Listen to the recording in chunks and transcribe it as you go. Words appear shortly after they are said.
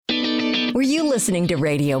Were you listening to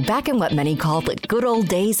radio back in what many call the good old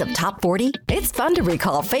days of Top 40? It's fun to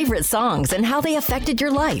recall favorite songs and how they affected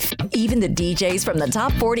your life. Even the DJs from the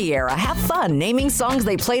Top 40 era have fun naming songs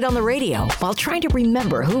they played on the radio while trying to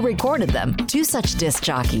remember who recorded them. Two such disc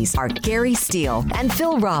jockeys are Gary Steele and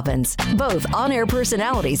Phil Robbins, both on-air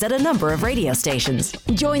personalities at a number of radio stations.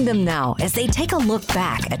 Join them now as they take a look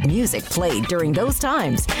back at music played during those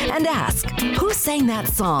times and ask, who sang that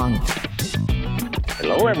song?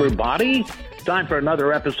 Hello, everybody. It's time for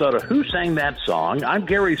another episode of Who Sang That Song? I'm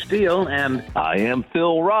Gary Steele, and I am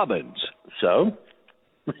Phil Robbins. So?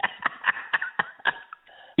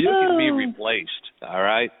 You can be replaced, all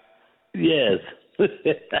right? Yes. Good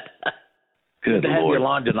to have you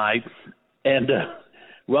along tonight. And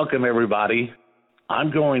welcome, everybody. I'm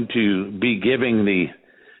going to be giving the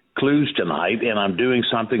clues tonight, and I'm doing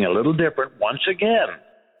something a little different once again.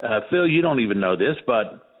 Phil, you don't even know this,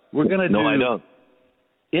 but we're going to do... No, I don't.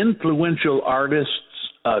 Influential artists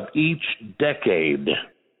of each decade.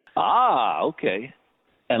 Ah, okay.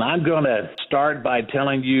 And I'm going to start by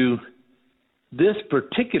telling you this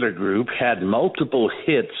particular group had multiple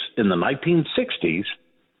hits in the 1960s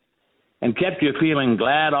and kept you feeling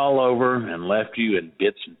glad all over and left you in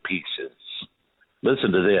bits and pieces.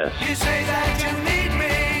 Listen to this. You say that you need me.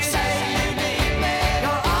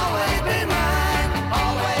 You'll always be mine.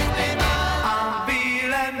 Always be mine. I'm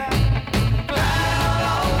feeling glad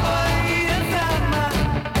all over. Yes,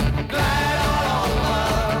 I'm glad all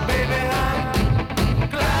over. Baby, I'm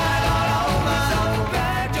glad all over. So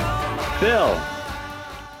glad you're mine. Phil,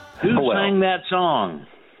 who sang that song?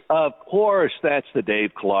 Of course, that's the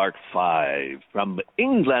Dave Clark Five from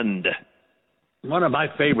England. One of my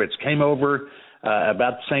favorites. Came over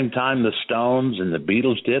about the same time the Stones and the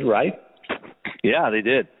Beatles did, right? Yeah, they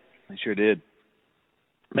did. They sure did.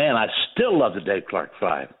 Man, I still love the Dave Clark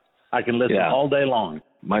Five. I can listen all day long.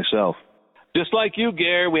 Myself. Just like you,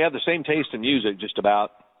 Gary, we have the same taste in music, just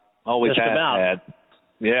about. Always Just have about. had.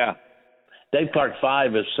 Yeah. Dave Clark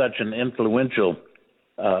Five is such an influential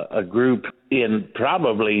a group in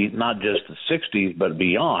probably not just the 60s, but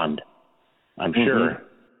beyond, I'm sure.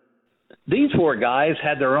 These four guys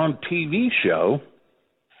had their own TV show,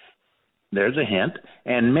 there's a hint,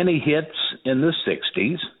 and many hits in the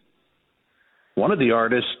 60s. One of the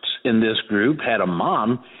artists in this group had a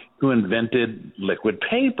mom who invented liquid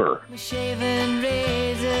paper. Shaving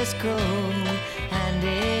razor's cold and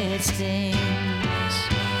it stings.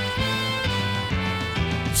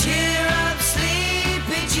 Cheer up,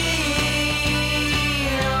 sleepy Jean.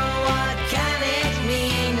 Oh, what can it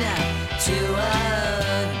mean to a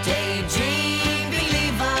daydream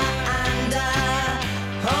believer and a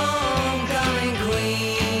homecoming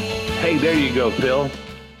queen? Hey, there you go, Phil.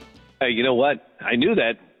 Hey, you know what? I knew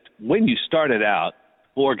that when you started out,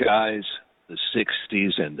 four guys, the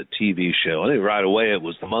 60s, and the TV show. I knew right away it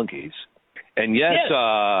was the Monkees. And yes.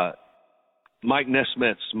 Mike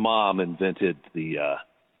Nesmith's mom invented the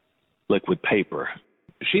liquid paper.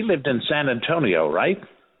 She lived in San Antonio, right?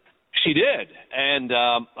 She did, and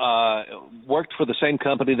worked for the same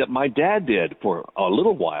company that my dad did for a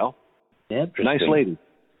little while. Interesting. Nice lady.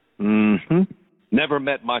 Mm-hmm. Never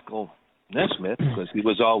met Michael Nesmith because he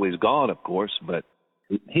was always gone, of course, but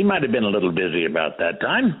he might have been a little busy about that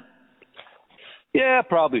time. Yeah,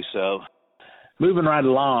 probably so. Moving right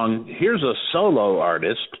along, here's a solo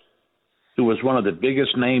artist who was one of the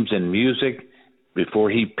biggest names in music before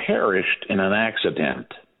he perished in an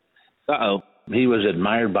accident. Uh-oh. He was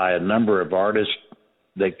admired by a number of artists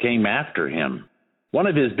that came after him. One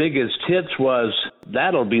of his biggest hits was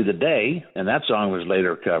That'll Be the Day, and that song was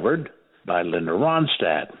later covered by Linda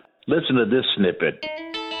Ronstadt. Listen to this snippet.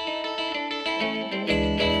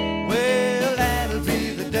 Well, that'll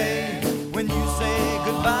be the day when you say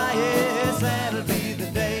goodbye. Yes, that'll be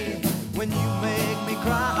the day when you make me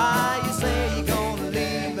cry. You say you're gonna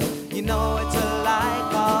leave. You know it's a lie,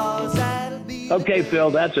 'cause that'll be. Okay,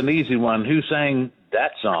 Phil, that's an easy one. Who sang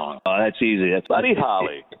that song? Oh, that's easy. That's Buddy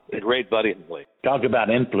Holly. The great Buddy Holly. Talk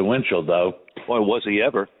about influential, though. Boy, was he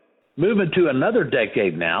ever. Moving to another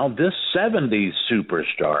decade now, this 70s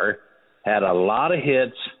superstar had a lot of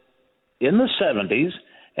hits in the 70s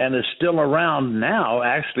and is still around now,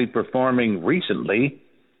 actually performing recently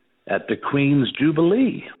at the Queen's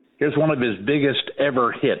Jubilee. Here's one of his biggest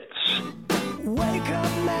ever hits. Wake up,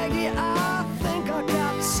 Maggie, I think I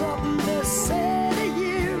got something to say to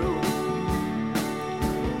you.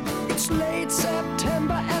 It's late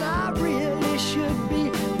September and I really should be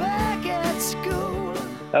back at school.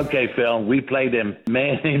 Okay, Phil, we played him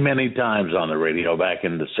many, many times on the radio back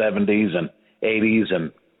in the 70s and 80s and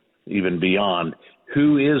even beyond.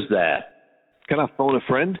 Who is that? Can I phone a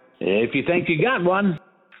friend? If you think you got one.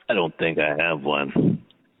 I don't think I have one.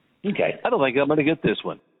 Okay. I don't think I'm going to get this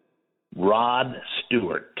one. Rod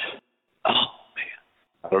Stewart. Oh, man.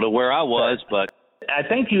 I don't know where I was, but I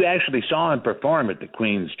think you actually saw him perform at the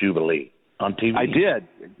Queen's Jubilee on TV. I did.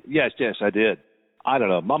 Yes, I did. I don't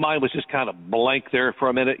know. My mind was just kind of blank there for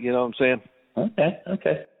a minute, you know what I'm saying?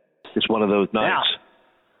 Okay. It's one of those nights.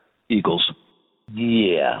 Eagles.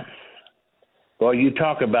 Yeah. Well, you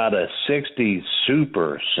talk about a 60s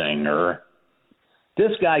super singer.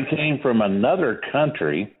 This guy came from another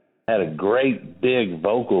country, had a great big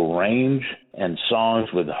vocal range and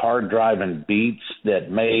songs with hard-driving beats that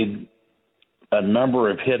made a number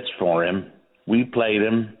of hits for him. We played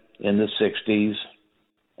him in the 60s,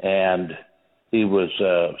 and he was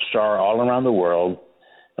a star all around the world.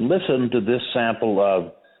 And listen to this sample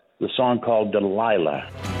of the song called Delilah.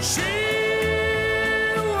 She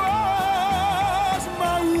was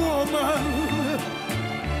my woman.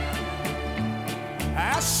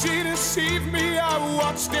 As she deceived me, I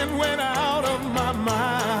watched and went out of my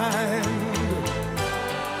mind.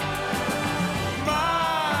 My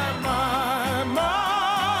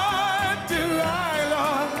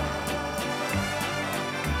Delilah.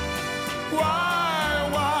 Why,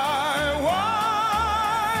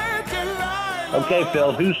 Delilah? Okay,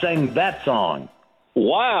 Phil, who sang that song?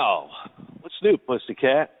 Wow. What's new,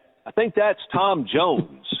 Pussycat? I think that's Tom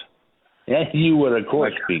Jones Yeah, you would, of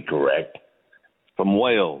course, be correct. from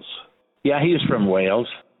Wales. Yeah, he's from Wales.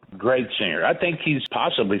 Great singer. I think he's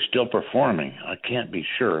possibly still performing. I can't be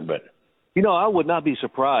sure, but You know, I would not be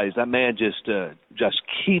surprised. That man just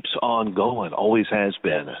keeps on going. Always has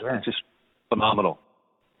been. Sure. Just phenomenal.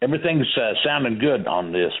 everything's sounding good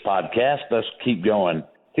on this podcast. Let's keep going.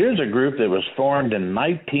 Here's a group that was formed in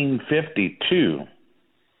 1952,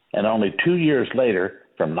 and only 2 years later,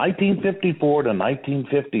 from 1954 to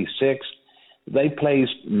 1956, they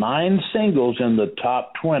placed 9 singles in the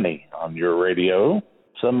top 20 on your radio.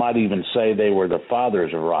 Some might even say they were the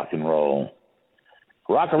fathers of rock and roll.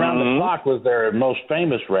 Rock Around the Clock was their most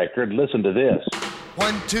famous record. Listen to this.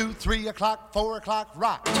 1, 2, 3 o'clock, 4 o'clock,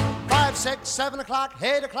 rock. 5, 6, 7 o'clock,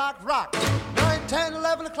 8 o'clock, rock. 9, 10,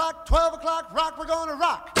 11 o'clock, 12 o'clock, rock. We're gonna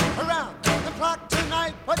rock around the clock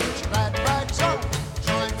tonight. Put your glad rags on.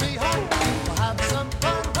 Join me home. We'll have some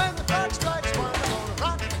fun when the clock strikes 1. We're gonna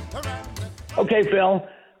rock around the Okay, Phil,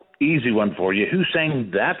 easy one for you. Who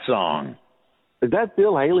sang that song? Is that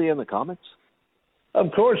Bill Haley in the comments?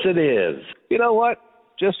 Of course it is. You know what?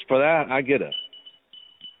 Just for that, I get a.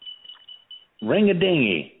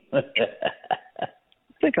 Ring-a-dingy. I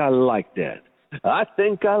think I like that.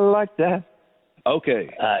 Okay.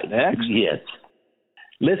 Next. Yes.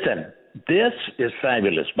 Listen, this is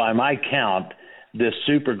fabulous. By my count, this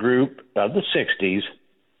super group of the 60s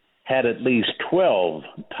had at least 12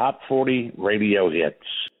 top 40 radio hits.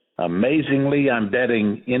 Amazingly, I'm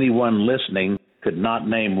betting anyone listening could not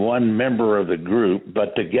name one member of the group,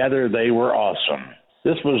 but together they were awesome.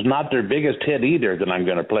 This was not their biggest hit either that I'm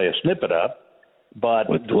going to play a snippet of, but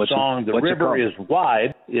the song The River Is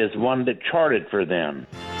Wide is one that charted for them.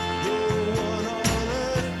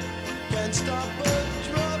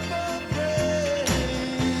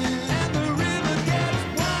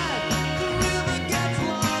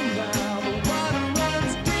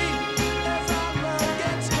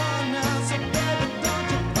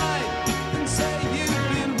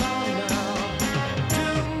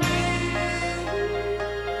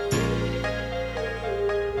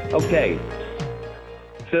 Okay,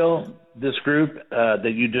 Phil, this group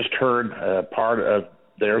that you just heard part of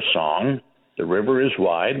their song, The River Is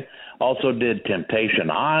Wide, also did Temptation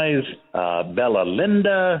Eyes, Bella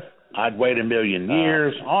Linda, I'd Wait a Million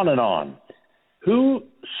Years, on and on. Who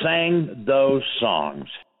sang those songs?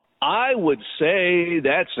 I would say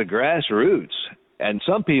that's the Grassroots, and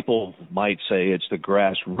some people might say it's the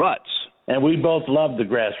Grassruts. And we both loved the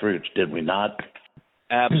Grassroots, did we not?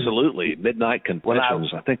 Absolutely. Midnight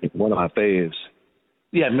Confessions, I think it's one of my faves.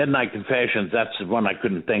 Yeah, Midnight Confessions, that's the one I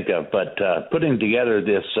couldn't think of. But putting together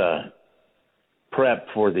this prep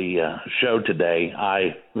for the show today,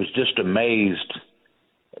 I was just amazed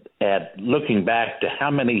at looking back to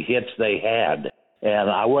how many hits they had. And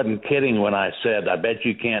I wasn't kidding when I said, I bet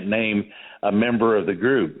you can't name a member of the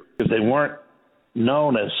group, because they weren't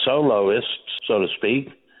known as soloists, so to speak,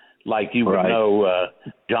 like you would know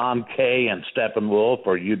John Kay and Steppenwolf,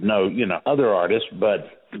 or you'd know, other artists.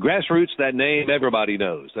 But Grassroots, that name everybody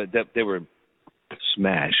knows. That they were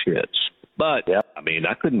smash hits. But, I mean,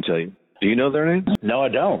 I couldn't tell you. Do you know their names? No, I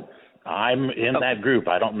don't. I'm in that group.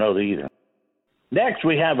 I don't know either. Next,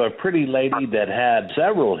 we have a pretty lady that had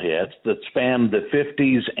several hits that spanned the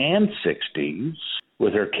 50s and 60s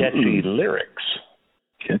with her catchy lyrics.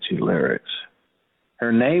 Catchy lyrics.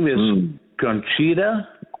 Her name is Conchita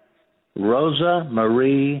Rosa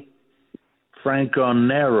Marie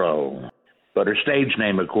Franconero. But her stage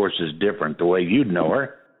name, of course, is different, the way you'd know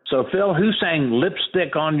her. So, Phil, who sang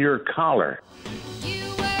Lipstick on Your Collar? You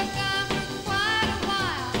were gone for quite a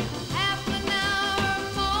while, half an hour or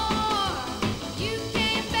more. You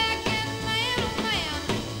came back and man,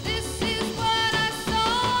 this is what I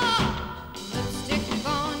saw. Lipstick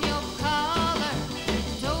on your collar,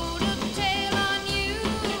 told a tale on you.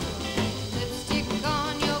 Lipstick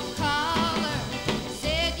on your collar,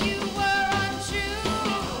 said you were untrue.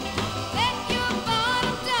 Bet your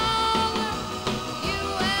bottom dollar, you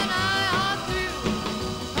and I are through.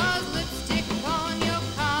 'Cause lipstick on your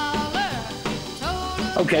collar, told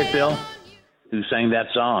a Okay, tale Phil, on you. who sang that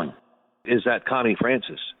song? Is that Connie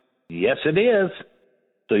Francis? Yes, it is.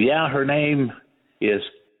 So, yeah, her name is,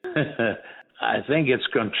 I think it's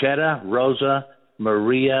Conchita Rosa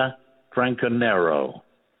Maria Franconero.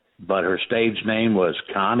 But her stage name was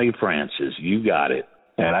Connie Francis. You got it.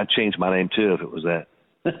 And I'd change my name, too, if it was that.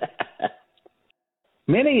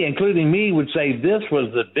 Many, including me, would say this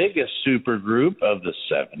was the biggest supergroup of the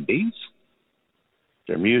 70s.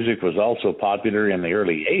 Their music was also popular in the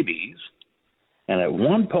early 80s. And at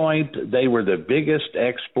one point, they were the biggest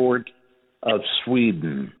export of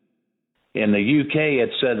Sweden. In the UK,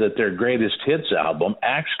 it said that their greatest hits album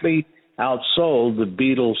actually outsold the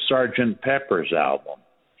Beatles' Sgt. Pepper's album.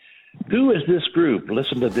 Who is this group?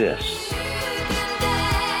 Listen to this.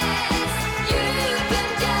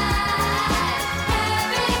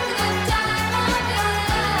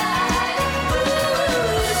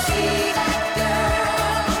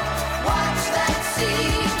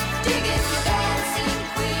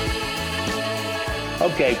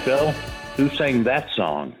 Okay, Phil, who sang that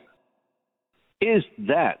song? Is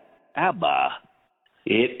that ABBA?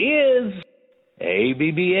 It is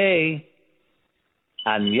ABBA,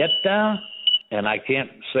 Agneta, and I can't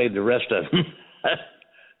say the rest of them.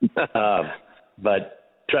 But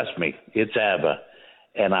trust me, it's ABBA.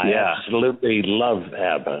 And I absolutely love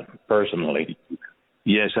ABBA, personally.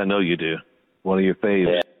 Yes, I know you do. One of your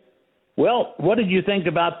faves. Yeah. Well, what did you think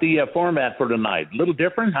about the format for tonight? A little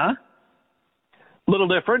different, huh? A little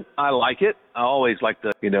different. I like it. I always like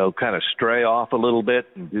to, kind of stray off a little bit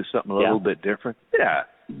and do something a little bit different. Yeah.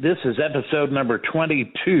 This is episode number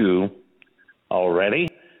 22 already.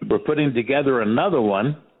 We're putting together another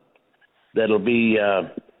one that'll be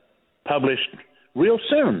published real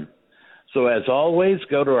soon. So as always,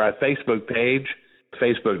 go to our Facebook page,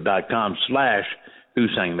 facebook.com/Who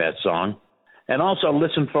Sang That Song. And also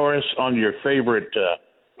listen for us on your favorite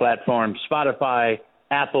platforms, Spotify,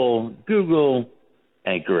 Apple, Google,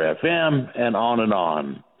 Anchor FM, and on and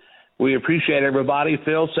on. We appreciate everybody.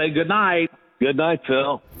 Phil, say good night. Good night,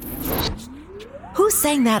 Phil. Who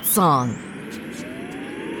sang that song?